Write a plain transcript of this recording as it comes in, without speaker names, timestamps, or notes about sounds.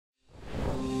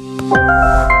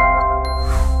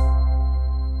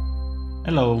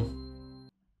Hello.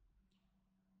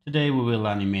 Today we will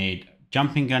animate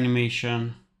jumping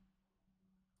animation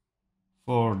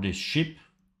for this ship,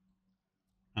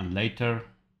 and later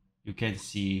you can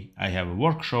see I have a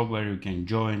workshop where you can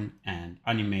join and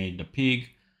animate the pig.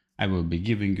 I will be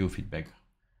giving you feedback.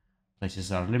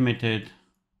 Places are limited.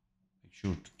 Make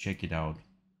sure to check it out.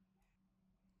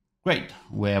 Great,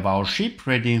 we have our ship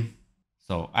ready.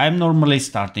 So I'm normally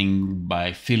starting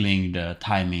by filling the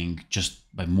timing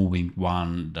just by moving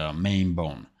the main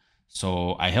bone.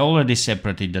 So I already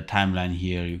separated the timeline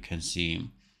here. You can see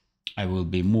I will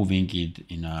be moving it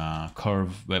in a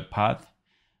curve web path,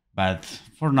 but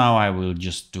for now I will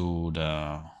just do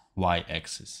the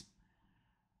y-axis.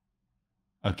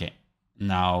 Okay,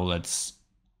 now let's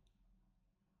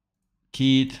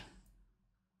key it,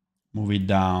 move it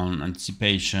down,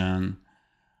 anticipation.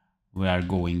 We are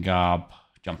going up,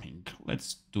 jumping.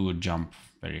 Let's do a jump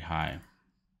very high.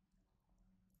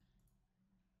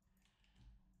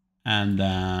 And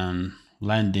then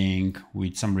landing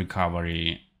with some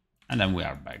recovery, and then we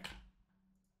are back.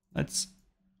 Let's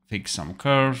fix some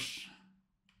curves.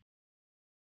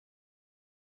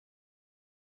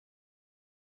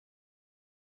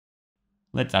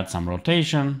 Let's add some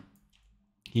rotation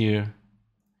here,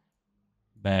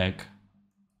 back,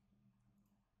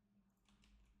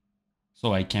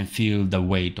 so I can feel the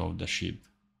weight of the ship.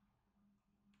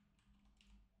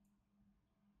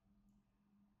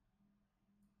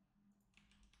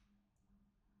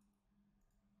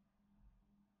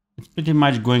 It's pretty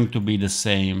much going to be the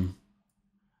same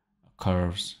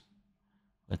curves.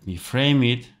 Let me frame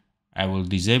it. I will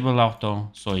disable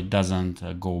auto so it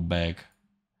doesn't go back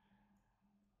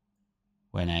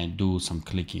when I do some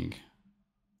clicking.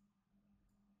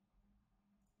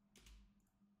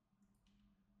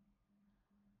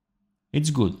 It's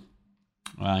good.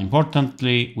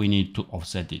 Importantly, we need to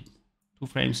offset it. 2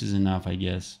 frames is enough, I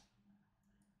guess.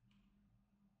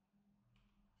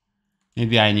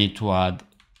 Maybe I need to add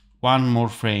one more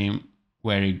frame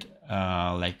where it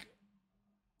like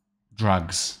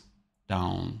drags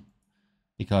down,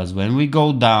 because when we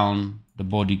go down, the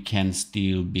body can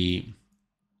still be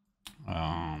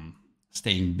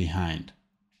staying behind.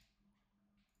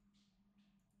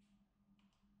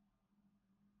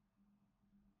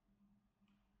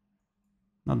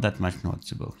 Not that much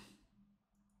noticeable.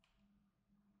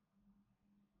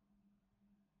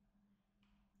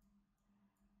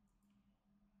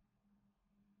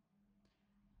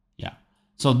 Yeah,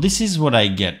 so this is what I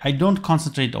get. I don't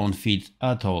concentrate on feet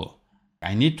at all.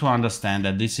 I need to understand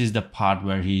that this is the part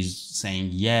where he's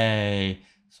saying yay.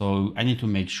 So I need to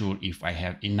make sure if I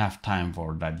have enough time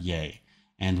for that yay,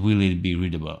 and will it be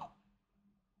readable.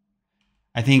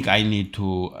 I think I need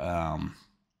to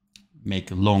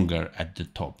make longer at the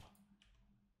top.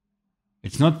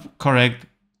 It's not correct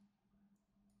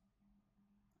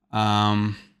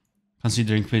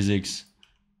considering physics,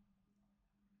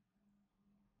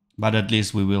 but at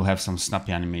least we will have some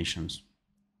snappy animations.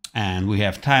 And we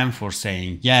have time for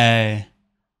saying yay.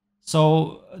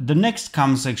 So the next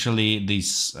comes actually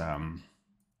this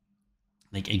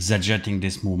like exaggerating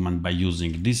this movement by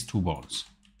using these 2 bones.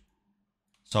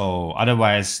 So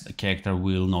otherwise the character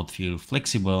will not feel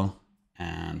flexible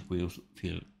and will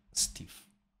feel stiff.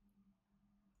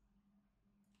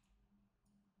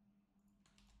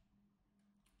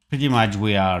 Pretty much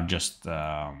we are just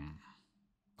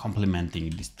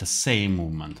complementing the same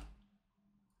movement.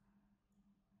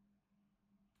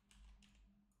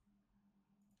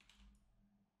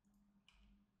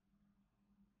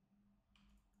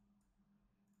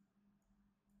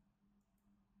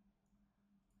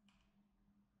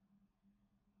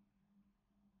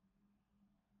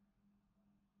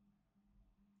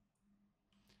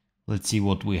 Let's see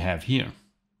what we have here.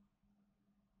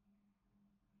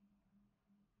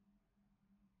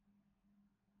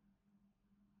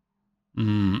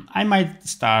 I might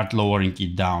start lowering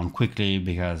it down quickly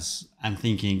because I'm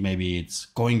thinking maybe it's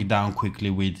going down quickly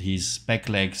with his back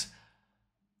legs.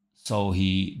 So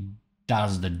he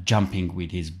does the jumping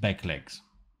with his back legs.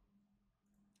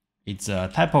 It's a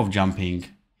type of jumping.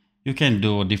 You can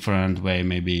do a different way.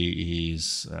 Maybe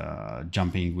he's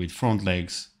jumping with front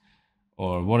legs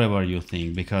or whatever you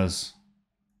think, because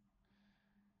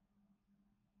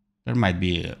there might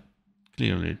be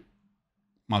clearly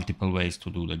multiple ways to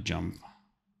do the jump.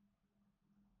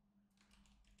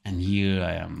 And here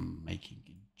I am making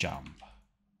it jump.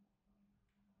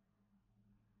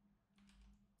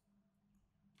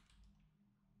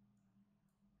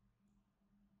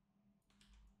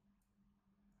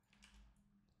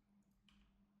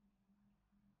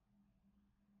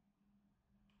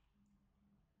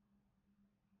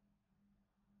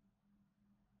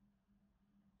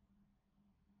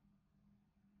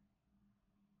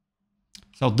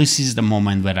 So this is the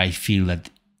moment where I feel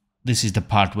that this is the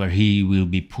part where he will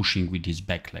be pushing with his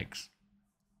back legs.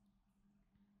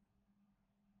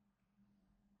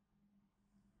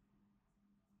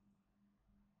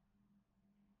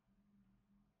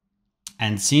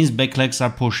 And since back legs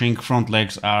are pushing, front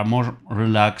legs are more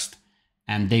relaxed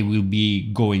and they will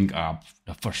be going up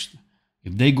first.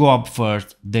 If they go up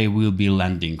first, they will be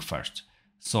landing first.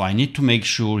 So I need to make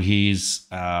sure he's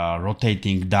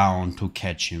rotating down to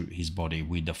catch his body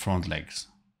with the front legs.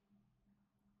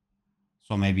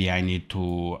 So maybe I need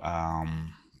to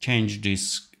change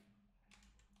this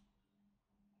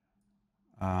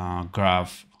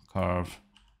curve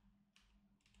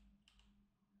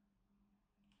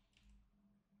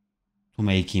to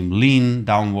make him lean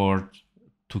downward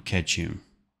to catch him.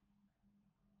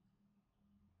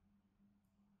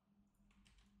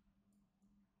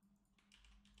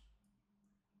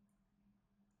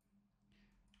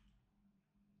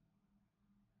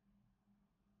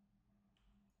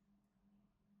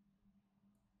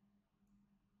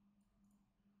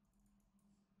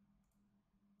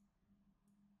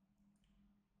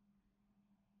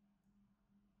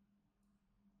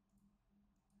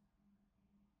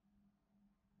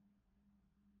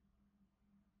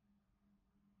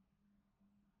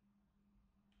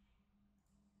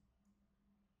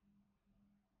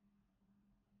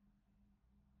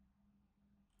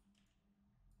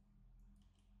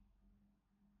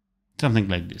 Something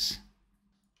like this.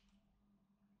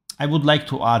 I would like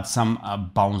to add some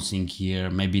bouncing here.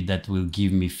 Maybe that will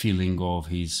give me feeling of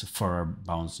his fur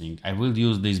bouncing. I will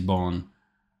use this bone.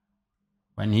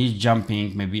 When he's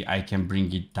jumping, maybe I can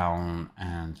bring it down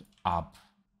and up.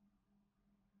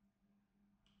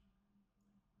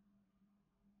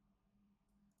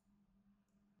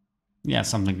 Yeah,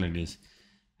 something like this.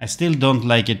 I still don't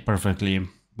like it perfectly,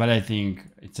 but I think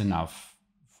it's enough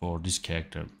for this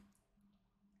character.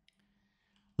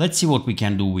 Let's see what we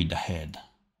can do with the head.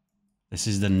 This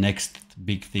is the next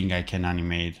big thing I can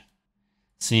animate.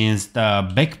 Since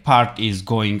the back part is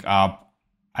going up,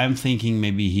 I'm thinking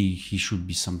maybe he should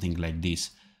be something like this.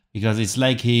 Because it's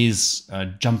like he's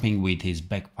jumping with his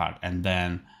back part, and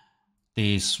then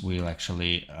this will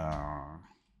actually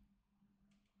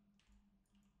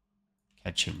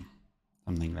catch him.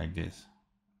 Something like this.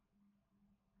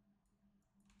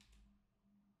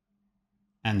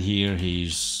 And here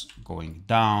he's going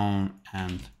down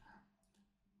and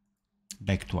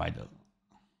back to idle.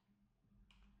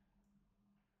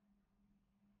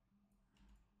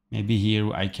 Maybe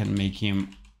here I can make him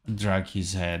drag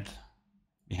his head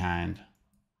behind.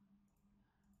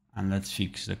 And let's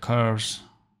fix the curves.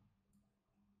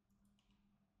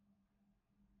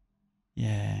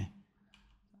 Yeah.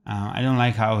 I don't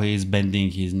like how he's bending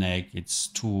his neck. It's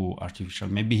too artificial.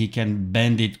 Maybe he can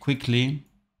bend it quickly,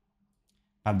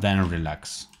 but then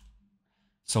relax.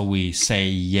 So we say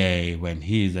yay when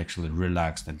he is actually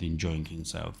relaxed and enjoying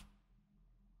himself.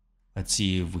 Let's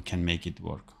see if we can make it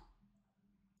work.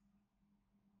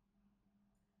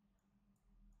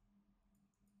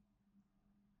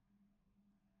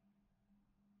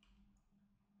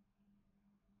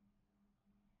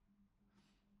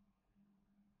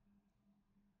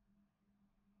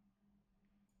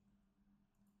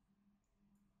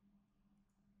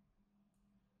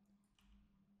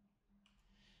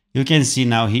 You can see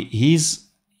now he's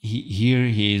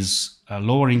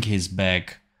lowering his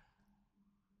back.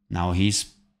 Now he's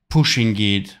pushing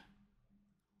it,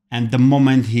 and the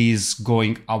moment he's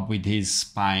going up with his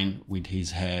spine, with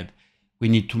his head, we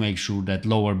need to make sure that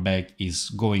lower back is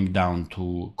going down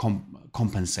to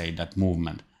compensate that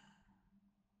movement.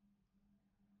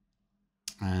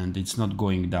 And it's not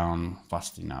going down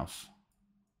fast enough.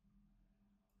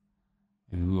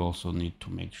 We also need to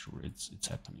make sure it's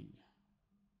happening.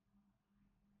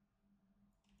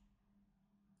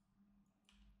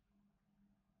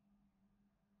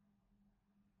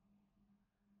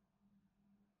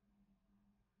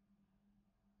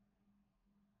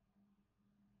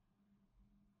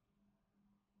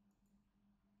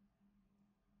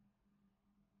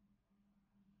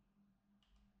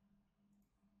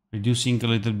 Reducing a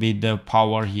little bit the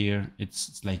power here.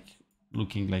 It's like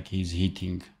looking like he's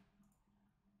hitting.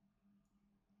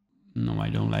 No, I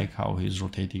don't like how he's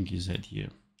rotating his head here.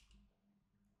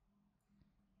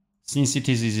 Since it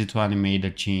is easy to animate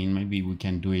the chin, maybe we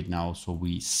can do it now so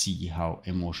we see how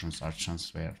emotions are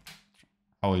transferred.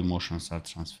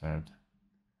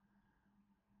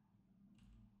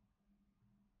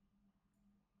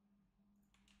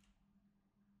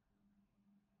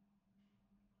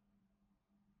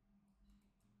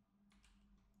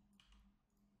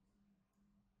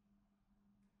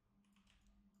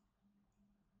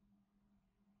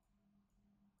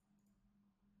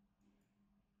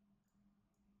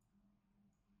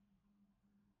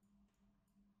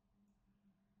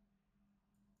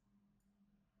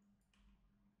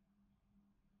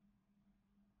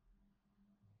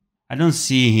 I don't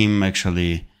see him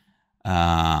actually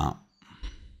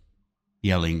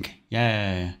yelling.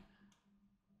 Yeah,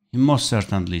 he most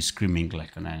certainly screaming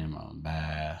like an animal,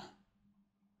 bah,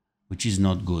 which is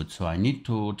not good. So I need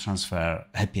to transfer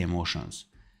happy emotions.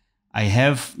 I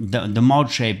have the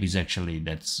mouth shape is actually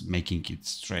that's making it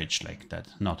stretch like that,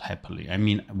 not happily. I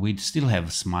mean, we still have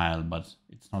a smile, but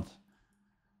it's not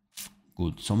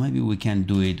good. So maybe we can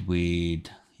do it with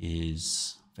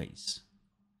his face.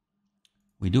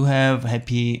 We do have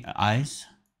happy eyes.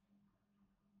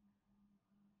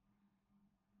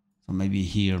 So maybe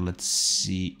here, let's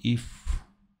see if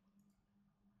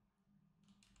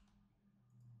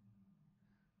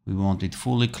we want it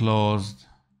fully closed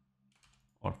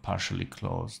or partially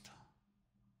closed.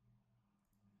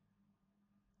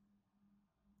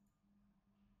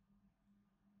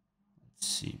 Let's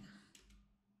see.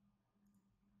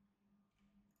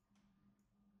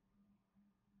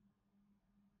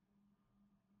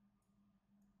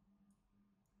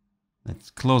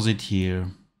 Let's close it here.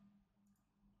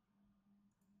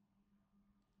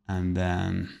 And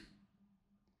then,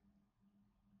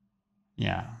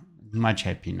 yeah, much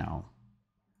happy now.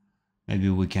 Maybe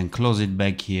we can close it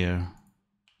back here.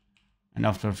 And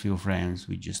after a few frames,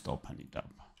 we just open it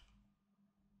up.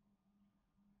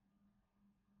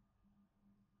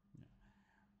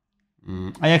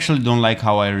 I actually don't like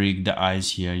how I rigged the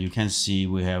eyes here. You can see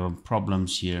we have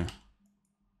problems here.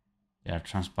 They are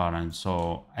transparent.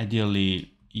 So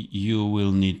ideally, you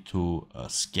will need to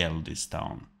scale this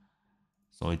down.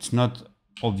 So it's not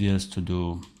obvious to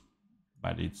do,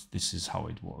 but this is how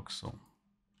it works. So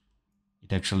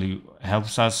it actually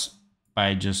helps us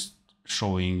by just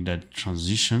showing that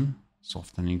transition,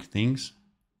 softening things.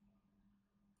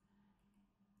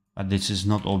 But this is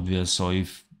not obvious. So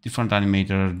if different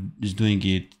animator is doing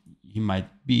it, he might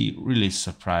be really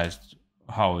surprised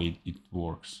how it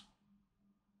works.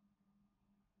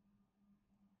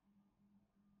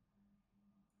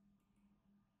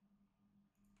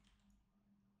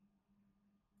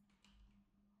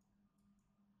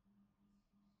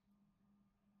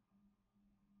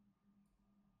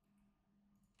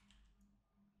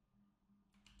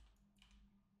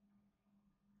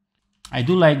 I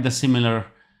do like the similar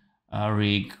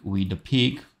rig with the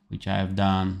pig, which I have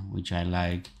done, which I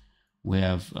like. We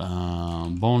have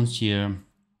bones here,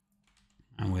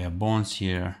 and we have bones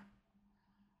here.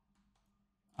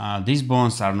 These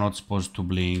bones are not supposed to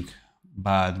blink,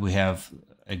 but we have,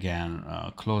 again,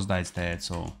 closed eye state,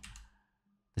 so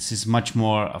this is much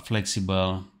more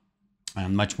flexible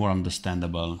and much more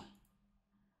understandable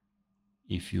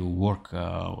if you work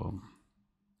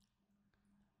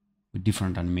with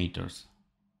different animators.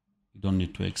 You don't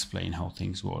need to explain how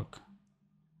things work.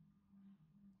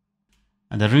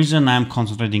 And the reason I'm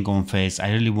concentrating on face,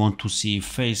 I really want to see if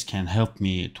face can help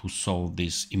me to solve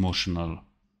this emotional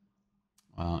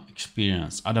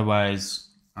experience. Otherwise,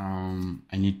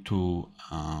 I need to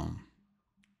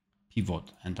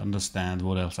pivot and understand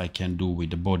what else I can do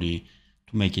with the body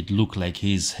to make it look like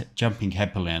he's jumping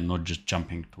happily and not just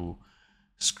jumping to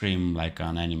scream like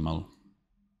an animal.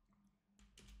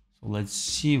 So let's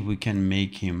see if we can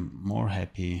make him more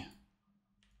happy.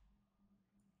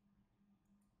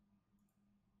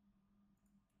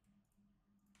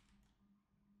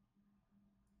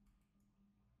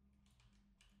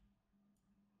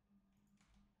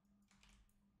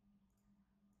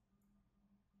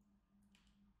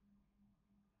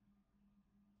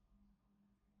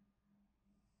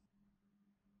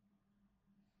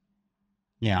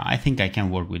 Yeah, I think I can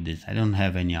work with this. I don't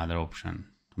have any other option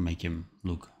to make him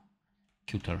look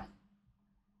cuter.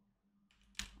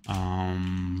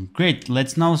 Great,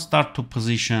 let's now start to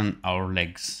position our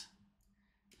legs.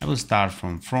 I will start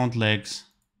from front legs,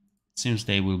 since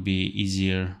they will be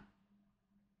easier.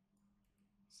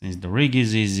 Since the rig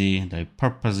is easy, the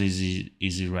purpose is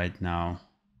easy right now.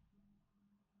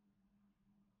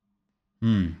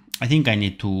 I think I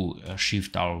need to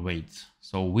shift our weight.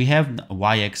 So we have the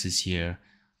y-axis here,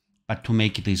 but to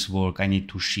make this work, I need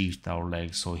to shift our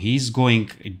legs. So he's going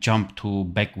jump to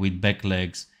back with back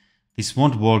legs. This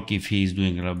won't work if he's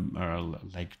doing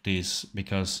like this,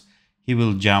 because he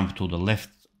will jump to the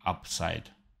left up side.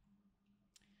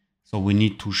 So we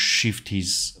need to shift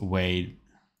his weight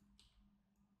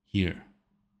here,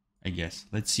 I guess.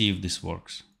 Let's see if this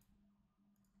works.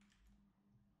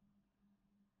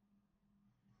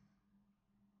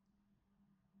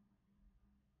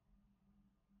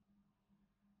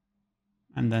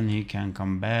 And then he can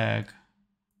come back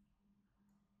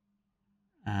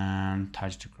and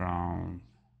touch the ground,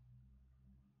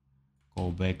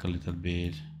 go back a little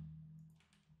bit,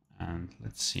 and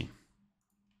let's see.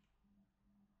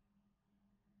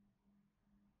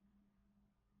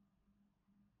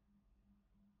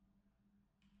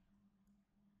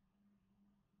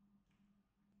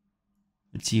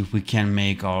 Let's see if we can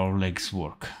make our legs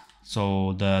work.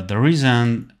 So the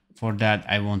reason for that,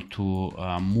 I want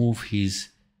to move his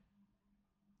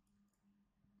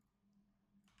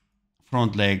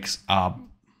front legs up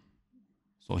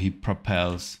so he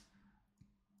propels.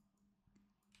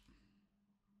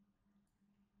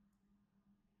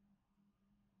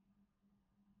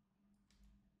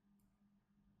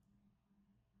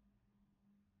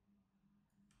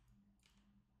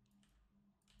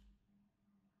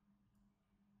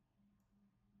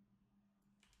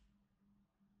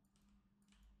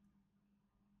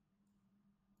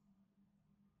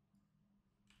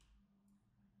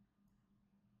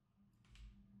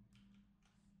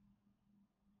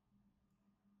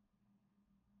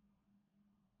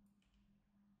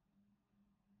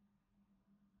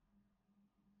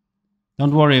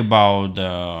 Don't worry about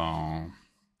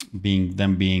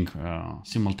being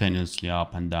simultaneously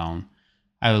up and down.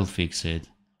 I will fix it.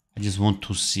 I just want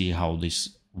to see how this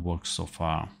works so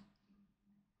far.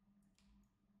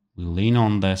 We lean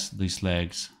on these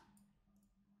legs.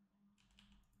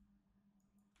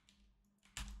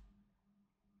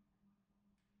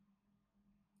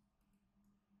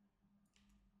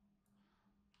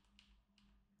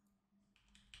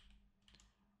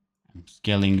 I'm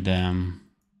scaling them.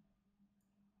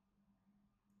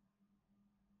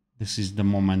 This is the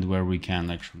moment where we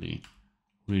can actually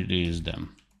release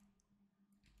them.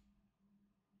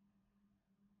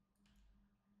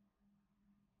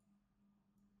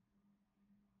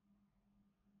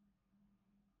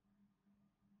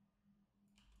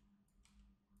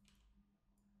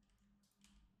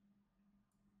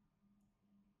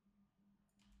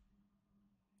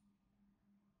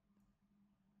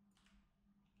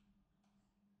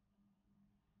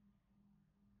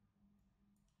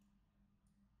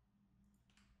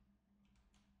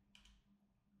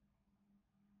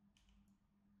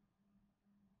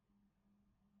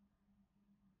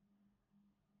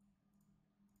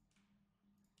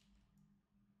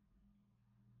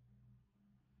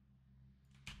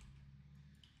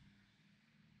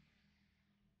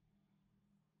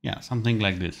 Yeah, something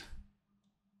like this.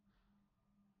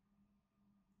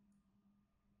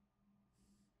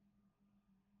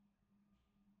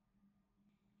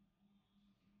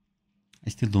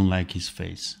 I still don't like his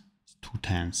face. It's too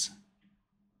tense.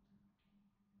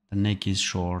 The neck is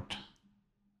short.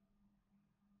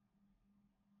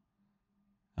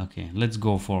 Okay, let's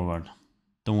go forward.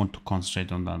 Don't want to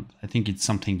concentrate on that. I think it's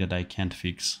something that I can't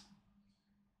fix.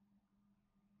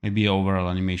 Maybe overall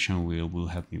animation will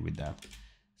help me with that.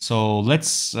 So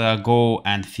let's go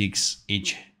and fix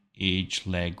each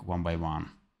leg one by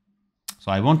one.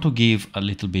 So I want to give a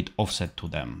little bit offset to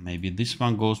them. Maybe this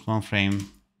one goes one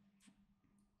frame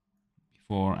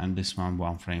before and this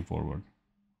one frame forward.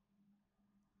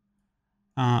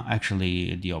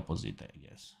 Actually the opposite, I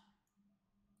guess.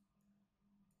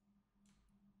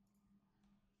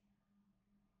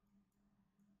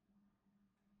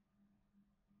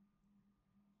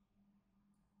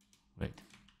 Great.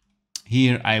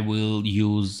 Here I will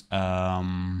use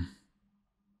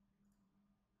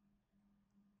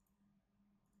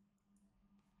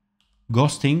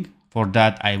ghosting. For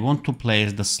that, I want to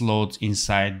place the slots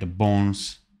inside the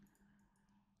bones.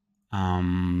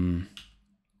 The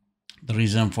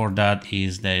reason for that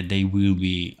is that they will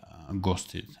be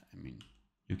ghosted. I mean,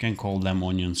 you can call them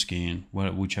onion skin,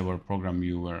 whichever program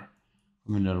you were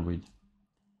familiar with.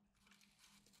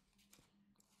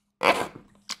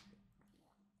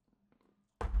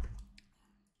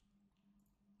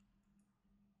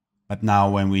 But now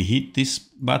when we hit this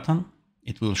button,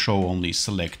 it will show only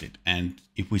selected. And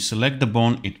if we select the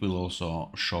bone, it will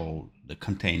also show the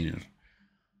container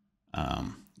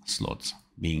slots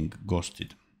being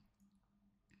ghosted.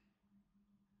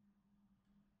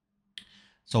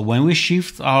 So when we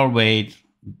shift our weight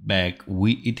back,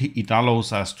 it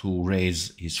allows us to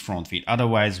raise his front feet.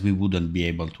 Otherwise, we wouldn't be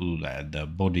able to do that. The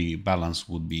body balance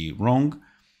would be wrong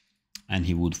and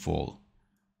he would fall.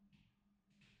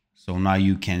 So now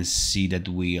you can see that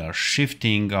we are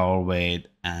shifting our weight,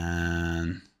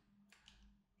 and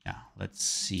yeah, let's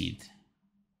see it.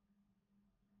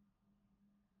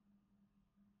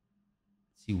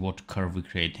 See what curve we're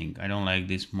creating. I don't like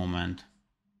this moment.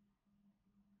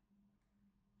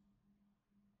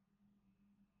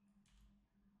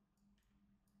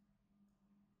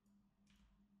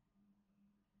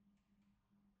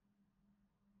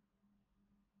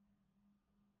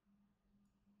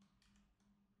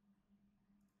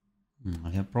 I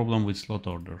have a problem with slot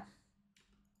order.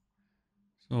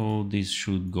 So this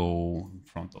should go in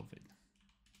front of it.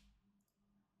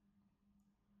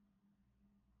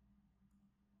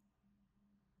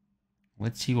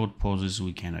 Let's see what poses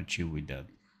we can achieve with that.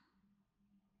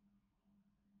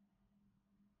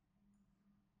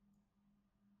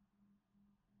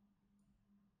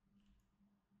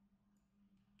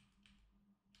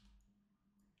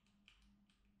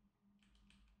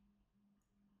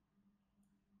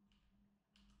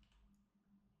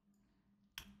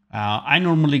 I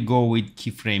normally go with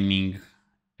keyframing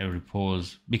every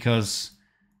pose because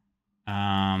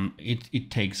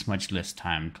it takes much less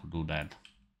time to do that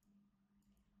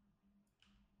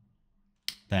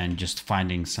than just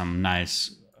finding some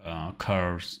nice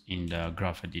curves in the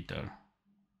graph editor.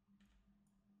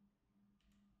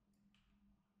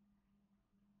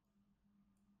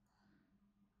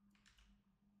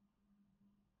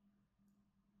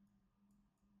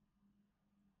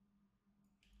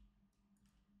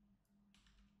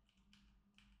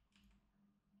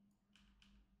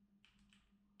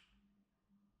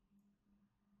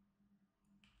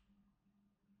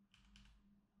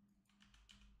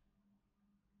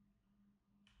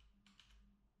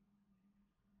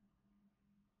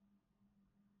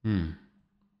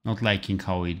 Not liking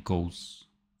how it goes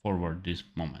forward this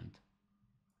moment.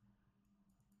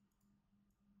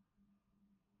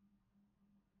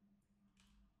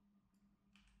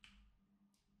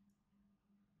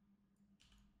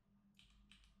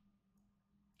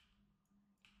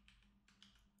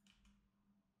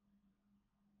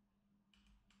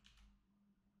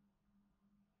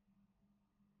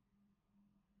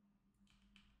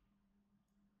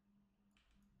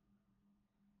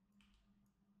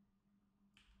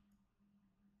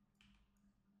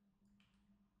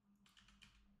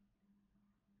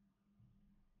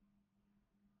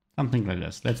 Something like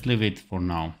this. Let's leave it for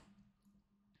now.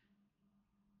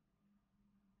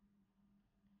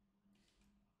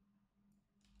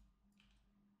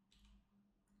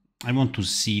 I want to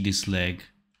see this leg.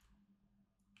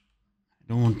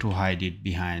 I don't want to hide it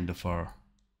behind the fur.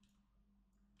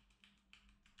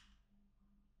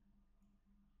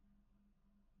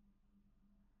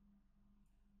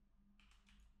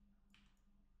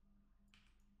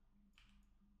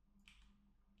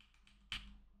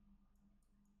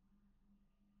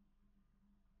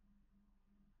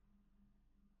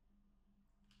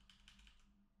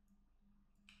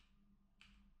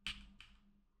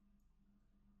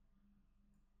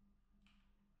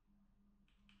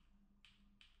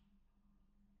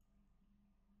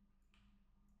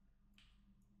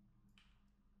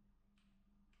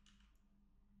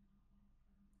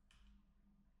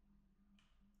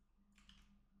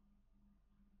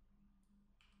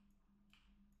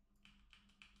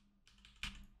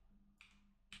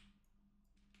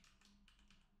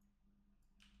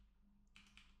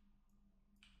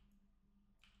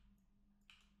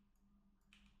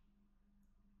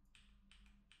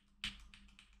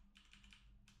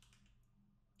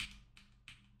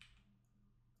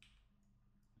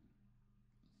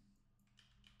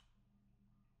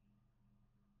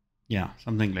 Yeah,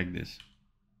 something like this.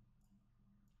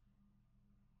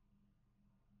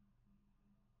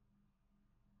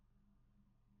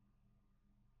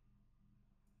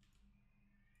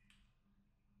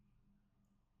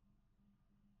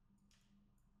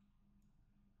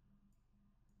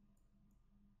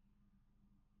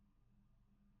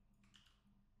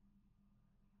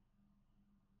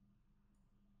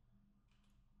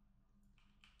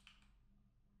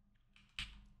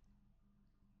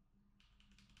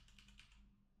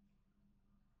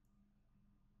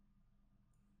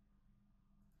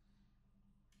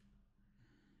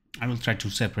 I will try to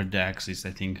separate the axis,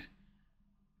 I think.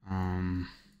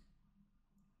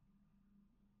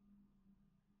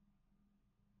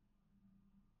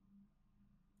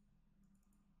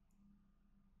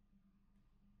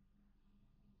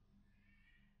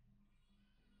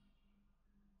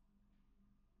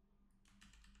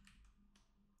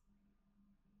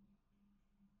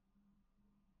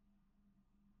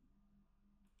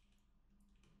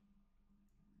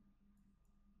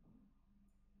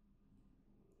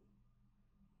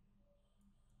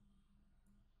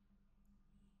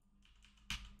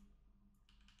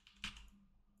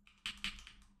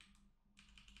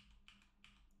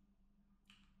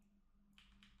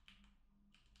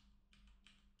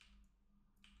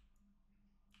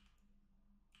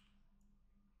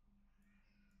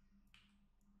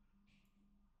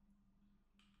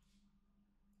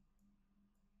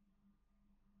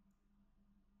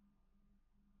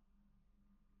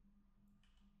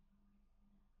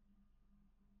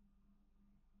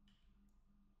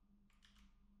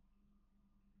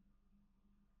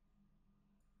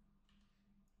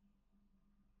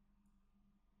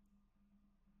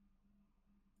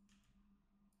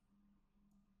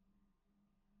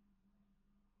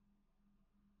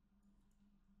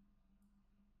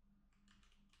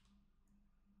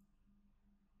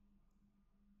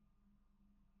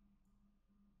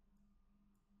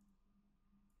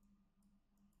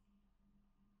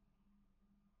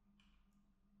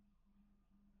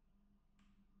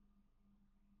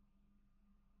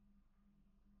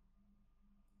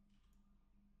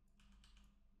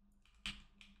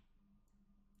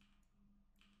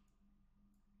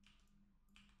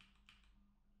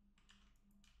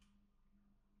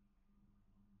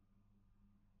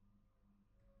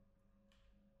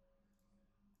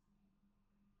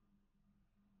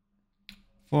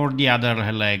 For the other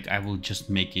leg, I will just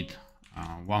make it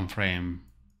one frame,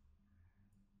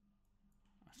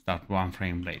 start one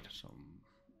frame later. So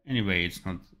anyway, it's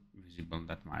not visible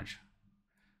that much,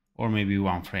 or maybe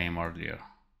one frame earlier.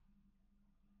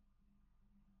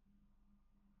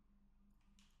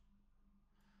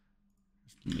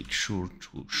 Just make sure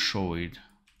to show it.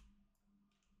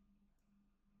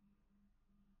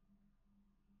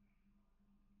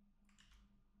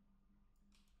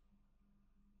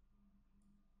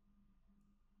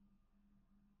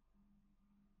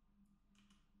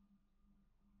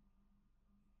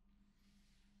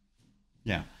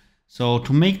 Yeah. So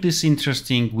to make this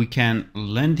interesting, we can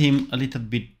land him a little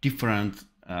bit different,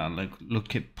 like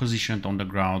look at positioned on the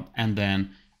ground, and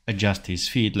then adjust his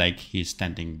feet like he's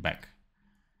standing back.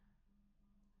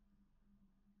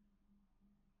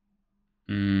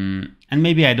 And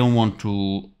maybe I don't want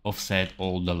to offset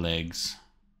all the legs.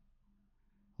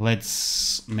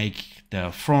 Let's make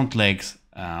the front legs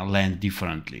land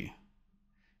differently.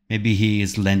 Maybe he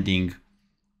is landing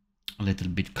a little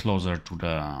bit closer to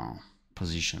the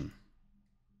position.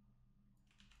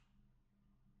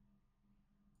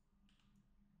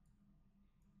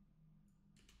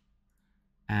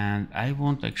 And I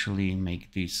won't actually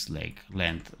make this leg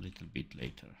land a little bit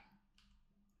later.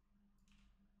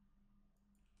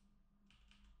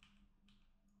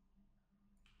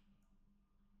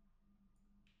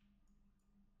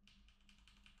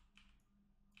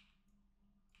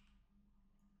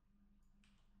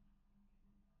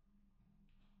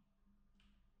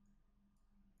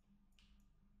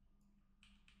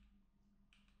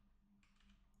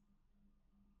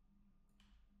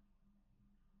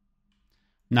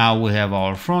 Now we have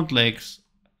our front legs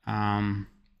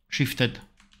shifted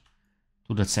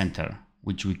to the center,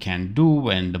 which we can do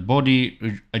when the body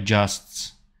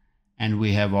adjusts, and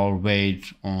we have our weight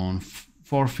on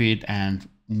 4 feet, and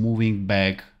moving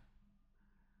back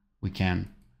we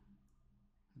can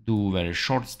do a very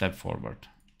short step forward.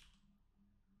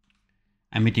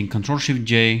 I'm hitting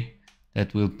Ctrl+Shift+J.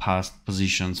 That will pass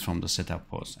positions from the setup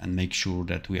pose and make sure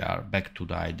that we are back to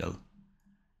the idle.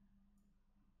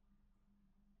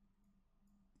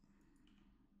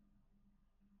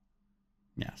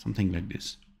 Yeah, something like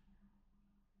this.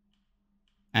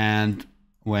 And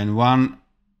when one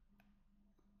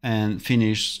and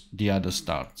finish, the other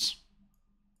starts.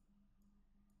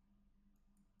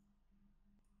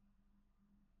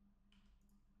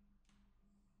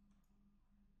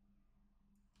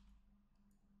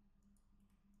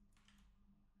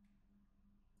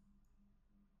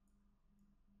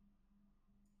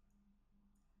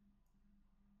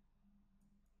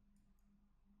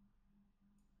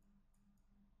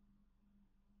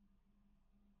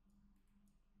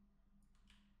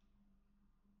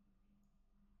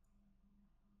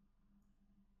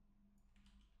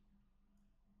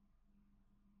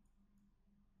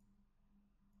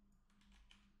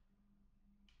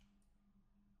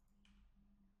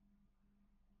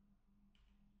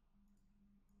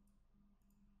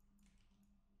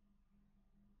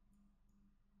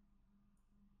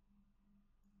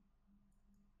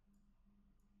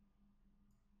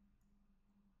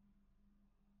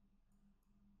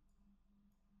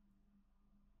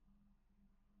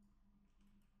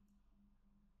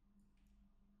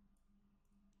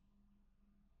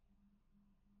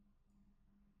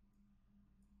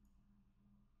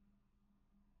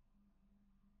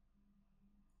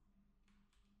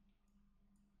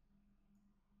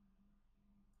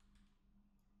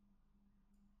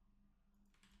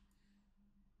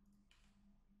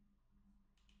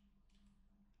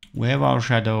 We have our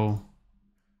shadow.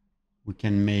 We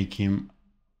can make him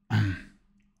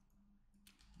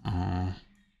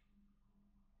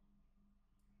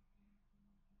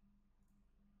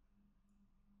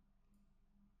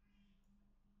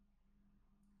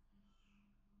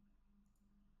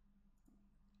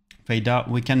fade out.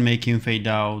 We can make him fade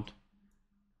out,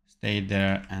 stay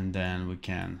there, and then we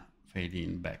can fade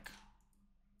in back.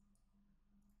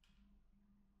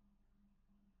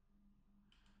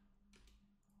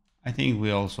 I think we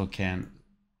also can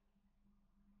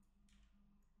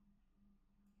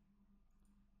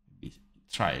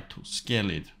try to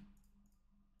scale it.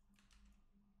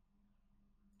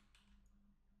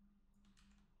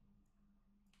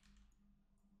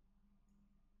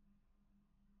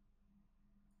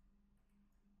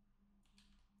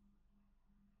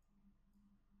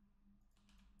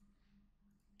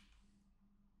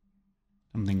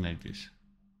 Something like this.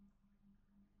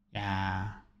 Yeah.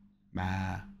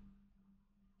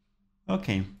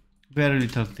 Okay. Very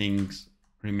little things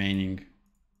remaining.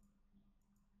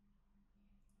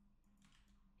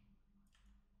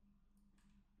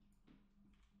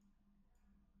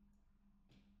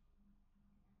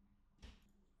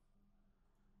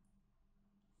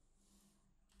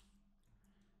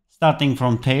 Starting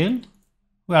from tail,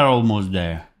 we are almost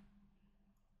there.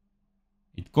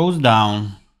 It goes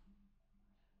down.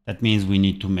 That means we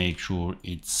need to make sure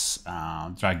it's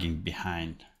dragging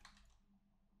behind.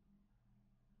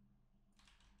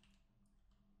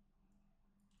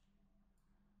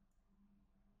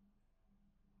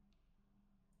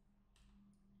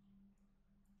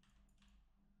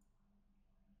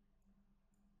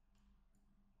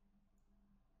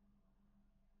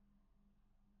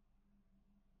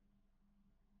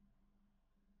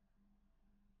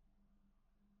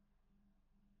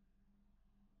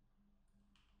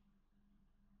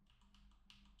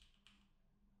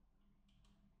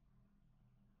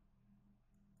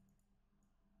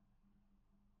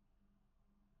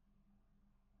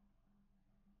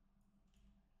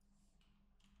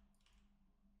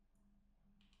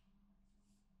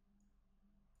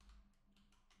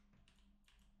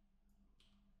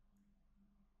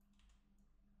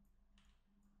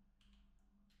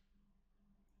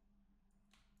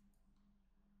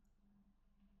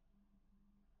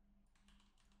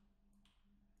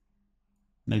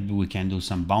 Maybe we can do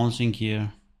some bouncing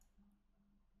here.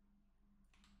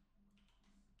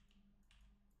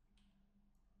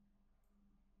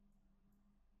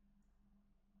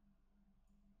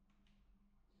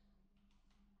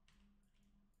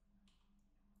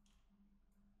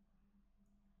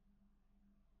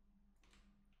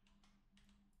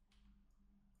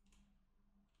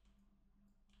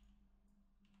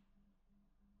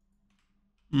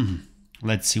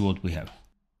 Let's see what we have.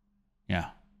 Yeah.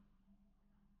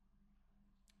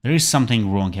 There is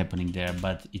something wrong happening there,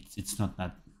 but it's not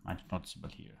that much noticeable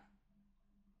here.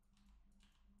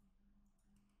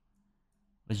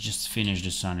 Let's just finish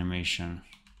this animation.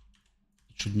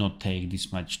 It should not take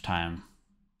this much time.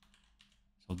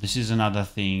 So this is another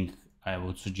thing I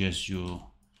would suggest you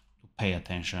to pay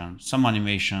attention. Some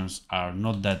animations are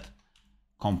not that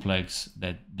complex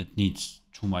that needs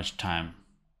too much time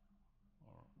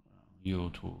for you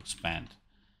to spend.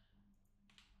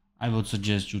 I would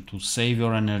suggest you to save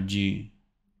your energy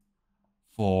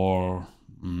for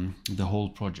the whole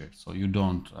project, so you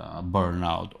don't burn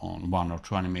out on one or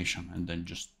two animation and then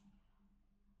just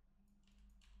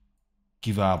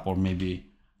give up or maybe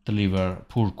deliver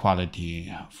poor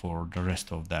quality for the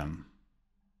rest of them.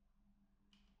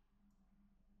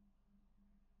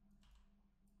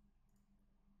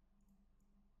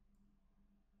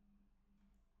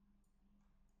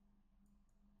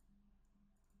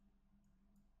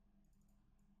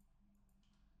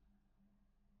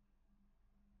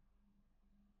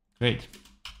 Great.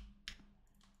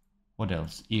 What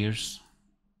else? Ears.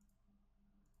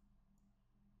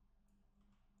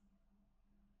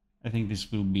 I think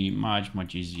this will be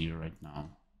much easier right now.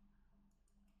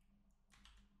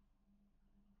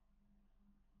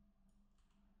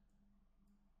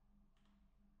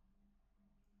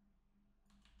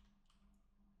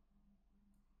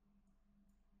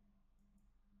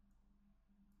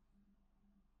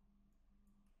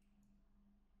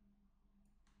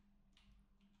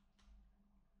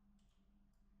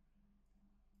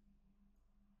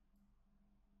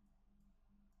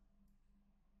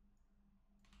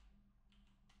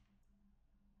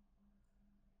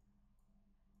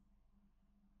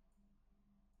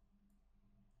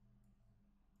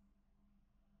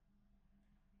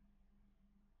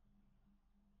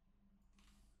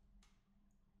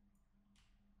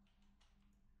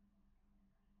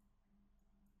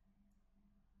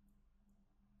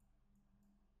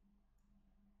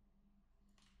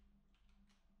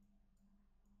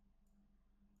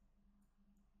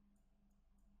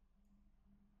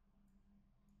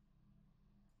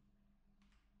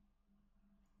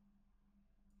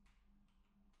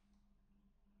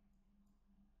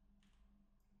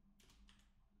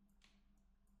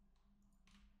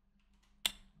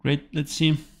 Great. Let's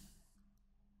see.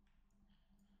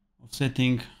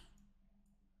 Offsetting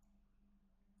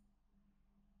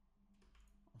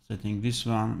this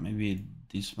one, maybe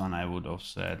this one I would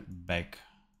offset back.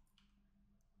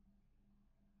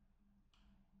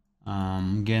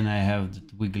 Again, I have the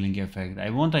wiggling effect. I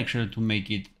want actually to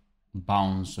make it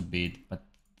bounce a bit, but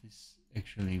this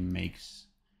actually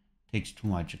takes too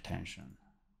much attention.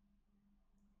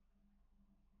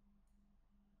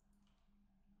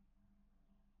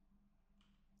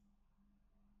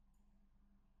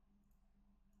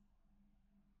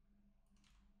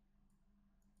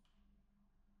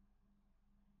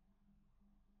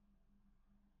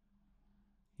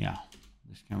 Yeah,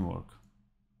 this can work.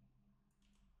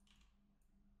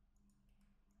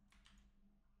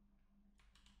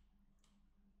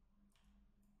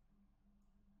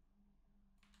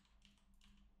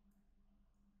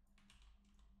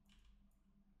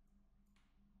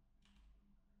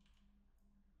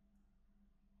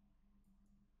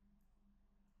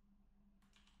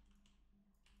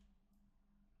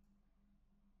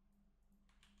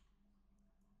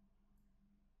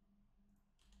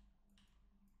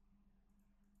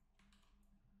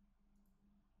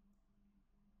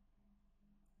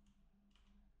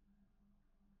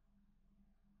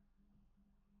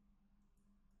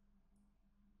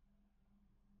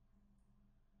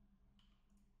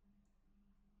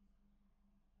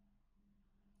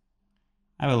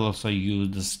 I will also use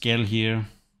the scale here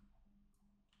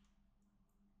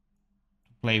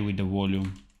to play with the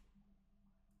volume.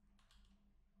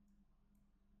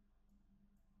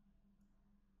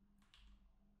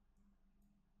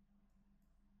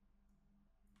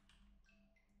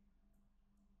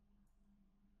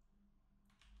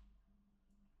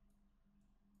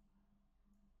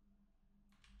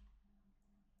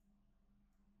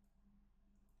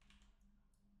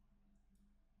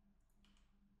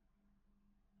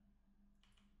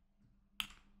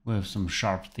 We have some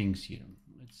sharp things here.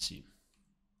 Let's see.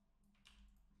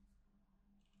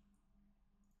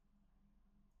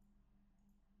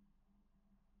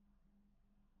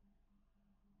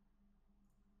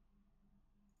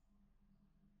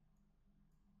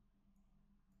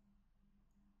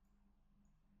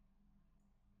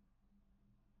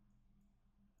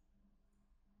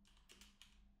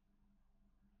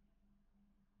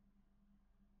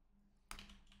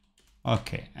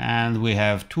 Okay, and we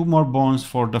have 2 more bones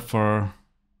for the fur.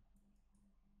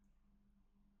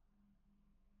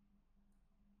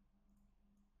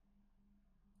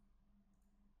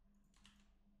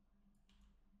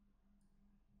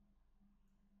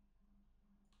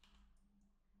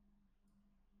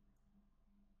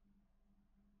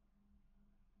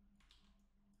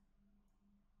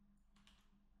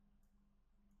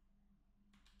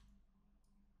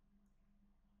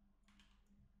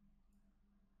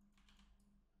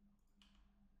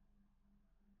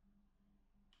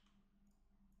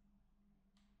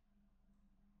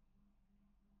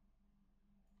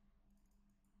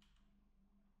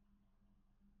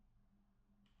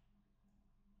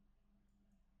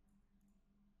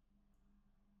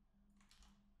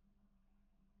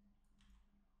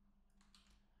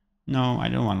 No, I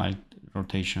don't want like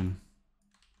rotation.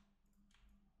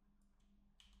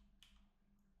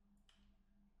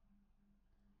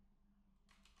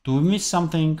 Do we miss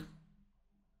something?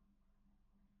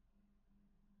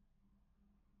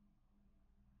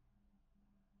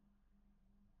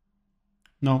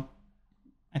 No,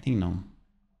 I think no.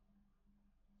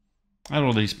 I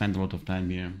already spent a lot of time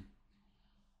here.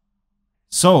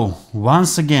 So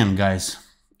once again, guys,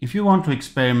 if you want to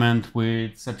experiment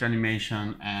with such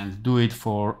animation and do it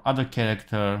for other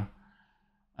character,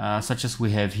 such as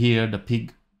we have here, the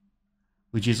pig,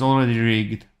 which is already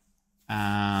rigged,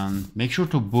 and make sure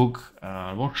to book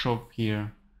a workshop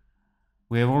here.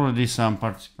 We have already some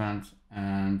participants,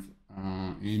 and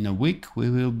in a week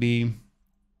we will be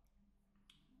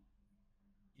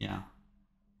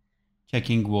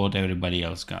checking what everybody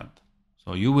else got.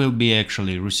 So you will be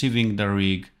actually receiving the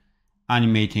rig,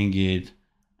 animating it,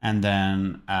 and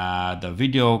then the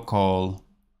video call,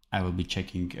 I will be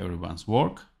checking everyone's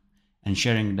work and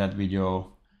sharing that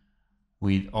video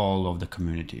with all of the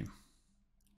community.